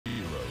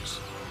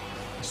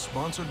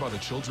sponsored by the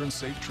Children's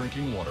Safe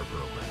Drinking Water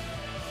Program.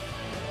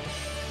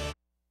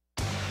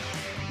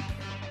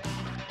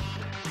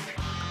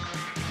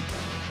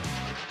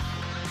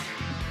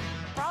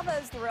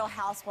 Bravo's The Real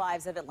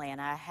Housewives of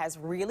Atlanta has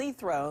really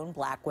thrown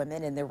black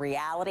women in the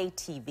reality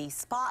TV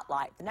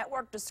spotlight. The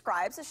network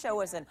describes the show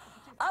as an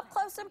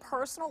up-close and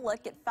personal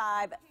look at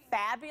 5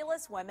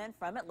 fabulous women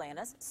from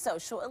Atlanta's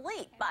social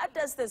elite. But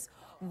does this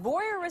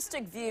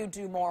voyeuristic view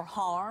do more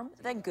harm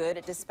than good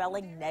at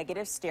dispelling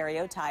negative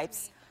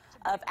stereotypes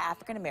of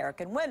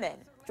African-American women?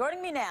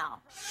 Joining me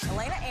now,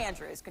 Elena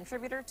Andrews,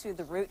 contributor to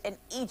The Root in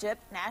Egypt,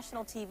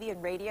 national TV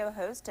and radio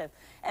host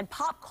and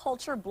pop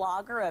culture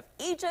blogger of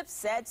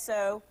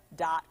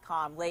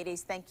EgyptSaidSo.com.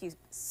 Ladies, thank you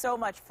so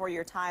much for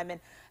your time.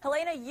 And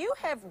Helena, you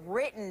have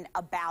written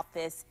about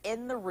this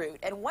in The Root.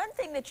 And one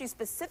thing that you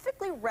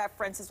specifically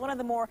reference is one of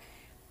the more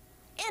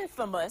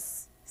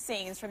infamous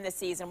scenes from this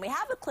season. We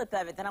have a clip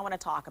of it, then I want to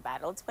talk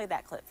about it. Let's play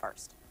that clip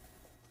first.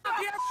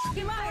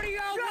 You're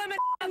 40-year-old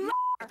women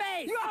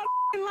face. You're a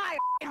liar.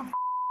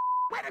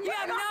 Wait a minute. You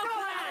have no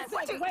class.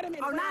 Wait a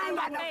minute. Oh, now I ain't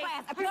got no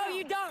class. No,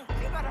 you don't.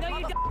 No,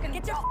 you don't.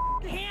 Get your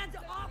hands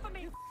off of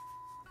me.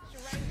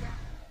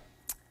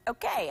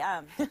 Okay,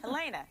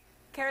 Helena,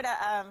 care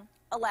to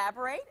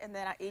elaborate? And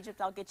then Egypt,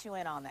 I'll get you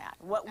in on that.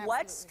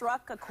 What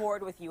struck a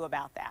chord with you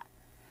about that?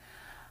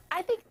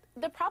 I think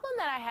the problem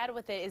that I had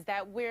with it is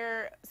that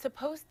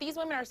these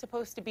women are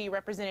supposed to be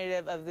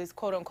representative of this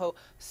quote-unquote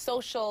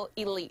social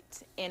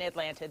elite in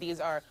Atlanta. These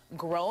are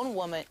grown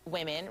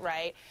women,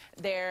 right?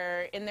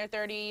 They're in their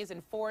 30s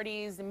and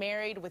 40s,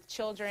 married with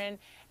children,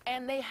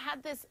 and they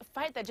had this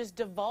fight that just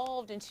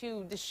devolved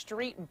into the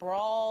street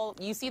brawl.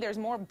 You see there's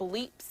more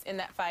bleeps in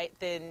that fight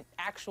than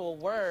actual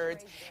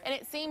words, and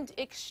it seemed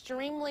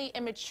extremely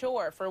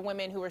immature for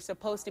women who were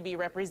supposed to be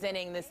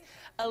representing this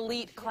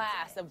elite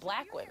class of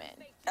black women.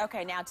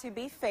 Okay, now to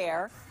be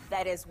fair,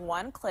 that is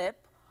one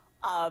clip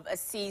of a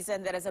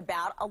season that is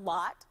about a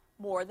lot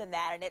more than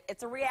that, and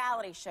it's a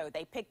reality show.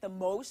 They pick the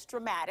most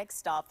dramatic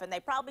stuff, and they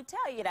probably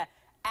tell you to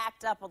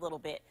act up a little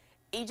bit.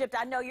 Egypt,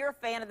 I know you're a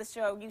fan of the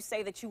show. You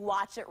say that you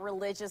watch it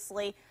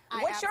religiously.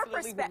 What's your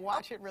perspective?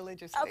 Watch it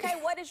religiously. Okay,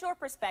 what is your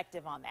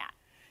perspective on that?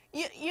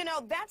 You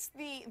know, that's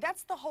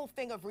the whole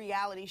thing of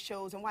reality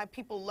shows and why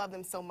people love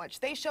them so much.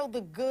 They show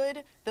the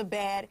good, the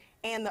bad,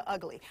 and the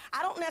ugly.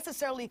 I don't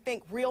necessarily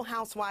think Real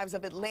Housewives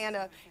of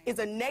Atlanta is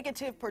a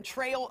negative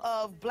portrayal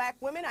of black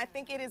women. I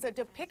think it is a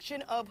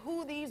depiction of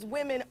who these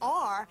women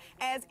are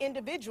as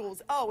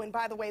individuals. Oh, and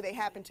by the way, they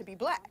happen to be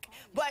black.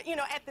 But, you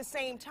know, at the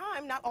same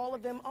time, not all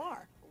of them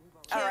are.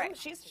 Kim, all right.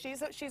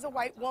 she's a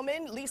white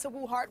woman. Lisa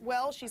Wu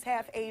Hartwell, she's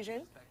half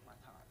Asian.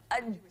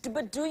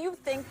 But do you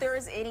think there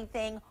is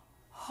anything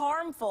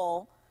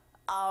harmful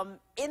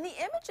in the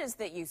images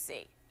that you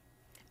see?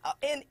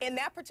 In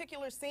that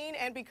particular scene,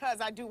 and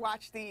because I do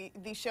watch the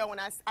show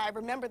and I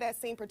remember that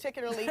scene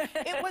particularly,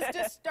 it was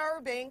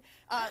disturbing.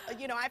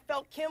 You know, I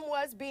felt Kim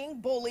was being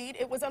bullied.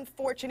 It was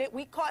unfortunate.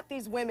 We caught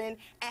these women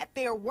at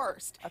their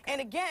worst. Okay. And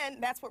again,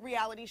 that's what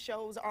reality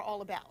shows are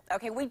all about.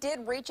 Okay, we did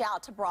reach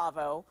out to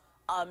Bravo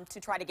to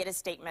try to get a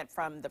statement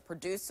from the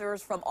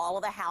producers, from all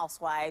of the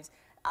housewives.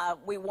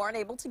 We weren't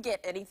able to get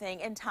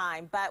anything in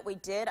time, but we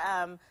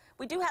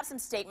do have some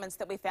statements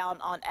that we found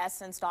on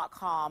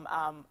Essence.com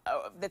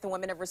that the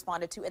women have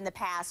responded to in the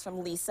past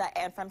from Lisa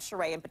and from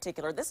Sheree in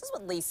particular. This is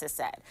what Lisa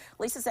said.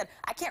 Lisa said,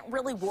 I can't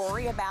really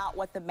worry about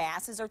what the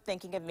masses are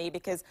thinking of me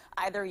because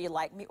either you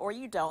like me or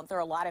you don't. There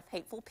are a lot of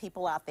hateful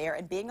people out there,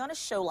 and being on a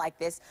show like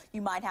this,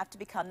 you might have to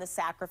become the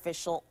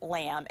sacrificial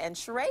lamb. And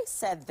Sheree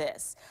said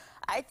this.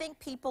 I think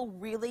people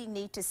really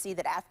need to see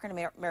that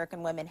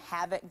African-American women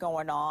have it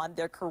going on.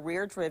 They're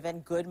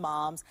career-driven, good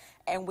moms,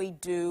 and we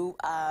do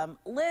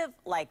live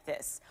like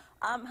this.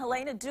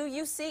 Helena, do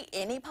you see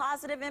any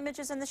positive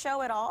images in the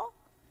show at all?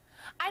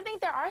 I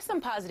think there are some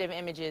positive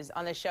images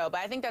on the show, but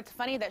I think that's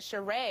funny that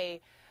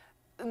Sheree,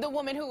 the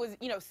woman who was,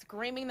 you know,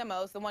 screaming the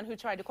most, the one who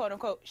tried to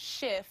quote-unquote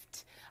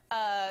shift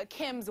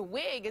Kim's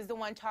wig, is the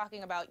one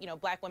talking about, you know,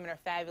 black women are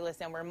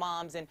fabulous and we're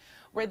moms and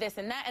we're this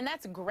and that. And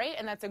that's great,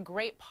 and that's a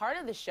great part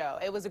of the show.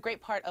 It was a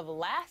great part of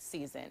last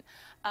season.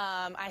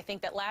 I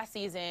think that last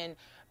season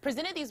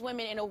presented these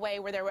women in a way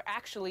where they were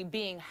actually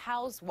being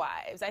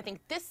housewives. I think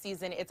this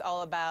season it's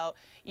all about,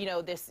 you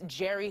know, this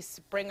Jerry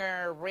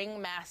Springer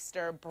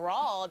ringmaster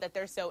brawl that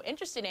they're so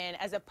interested in,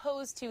 as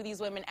opposed to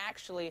these women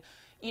actually,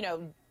 you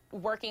know,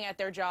 working at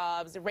their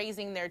jobs,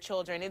 raising their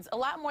children. It's a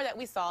lot more that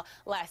we saw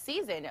last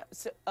season.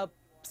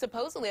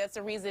 Supposedly, that's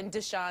the reason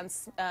Deshawn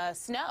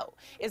Snow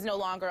is no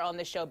longer on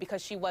the show,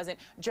 because she wasn't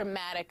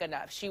dramatic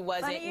enough. She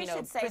wasn't, you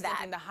know,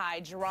 presenting the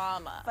high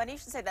drama. Funny you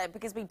should say that,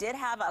 because we did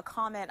have a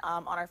comment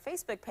on our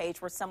Facebook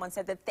page where someone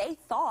said that they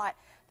thought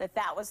that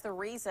that was the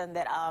reason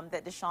that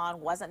that Deshawn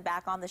wasn't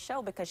back on the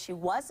show, because she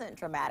wasn't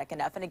dramatic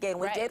enough. And again,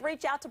 we did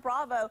reach out to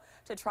Bravo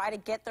to try to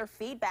get their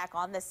feedback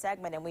on this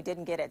segment, and we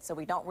didn't get it. So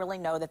we don't really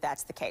know that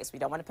that's the case. We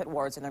don't want to put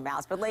words in their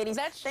mouths. But ladies,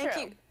 thank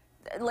you.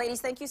 Ladies,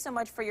 thank you so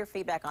much for your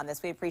feedback on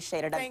this. We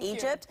appreciate it. I'm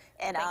Egypt,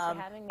 and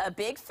a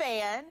big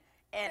fan,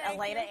 and Thank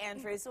Elena you.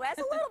 Andrews, who has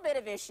a little bit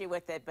of issue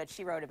with it, but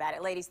she wrote about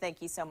it. Ladies,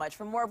 thank you so much.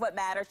 For more of What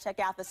Matters, check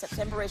out the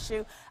September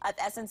issue of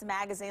Essence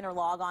Magazine or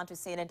log on to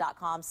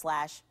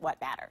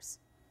CNN.com/whatmatters.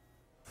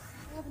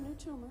 I have a new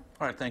tumor.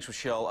 All right, thanks,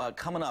 Rochelle.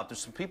 Coming up, there's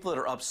some people that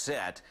are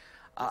upset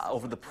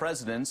over the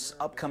president's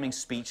upcoming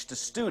speech to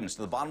students.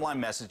 The bottom line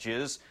message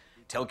is,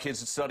 tell kids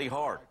to study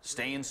hard,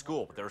 stay in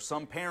school. But there are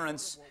some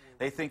parents,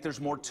 they think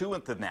there's more to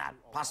it than that,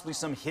 possibly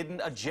some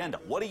hidden agenda.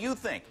 What do you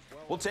think?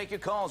 We'll take your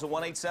calls at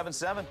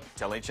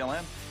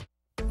 1-877-TEL-HLM.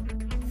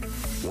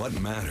 What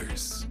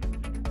Matters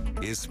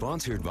is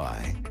sponsored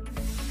by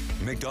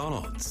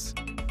McDonald's,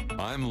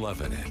 I'm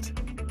loving it,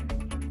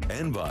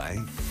 and by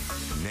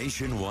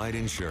Nationwide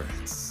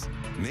Insurance.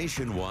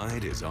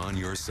 Nationwide is on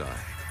your side.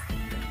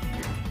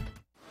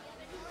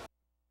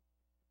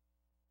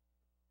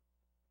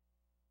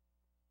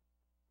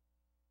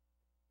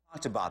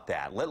 Talked about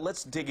that.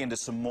 Let's dig into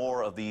some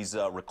more of these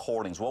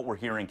recordings. What we're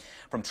hearing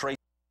from Tracy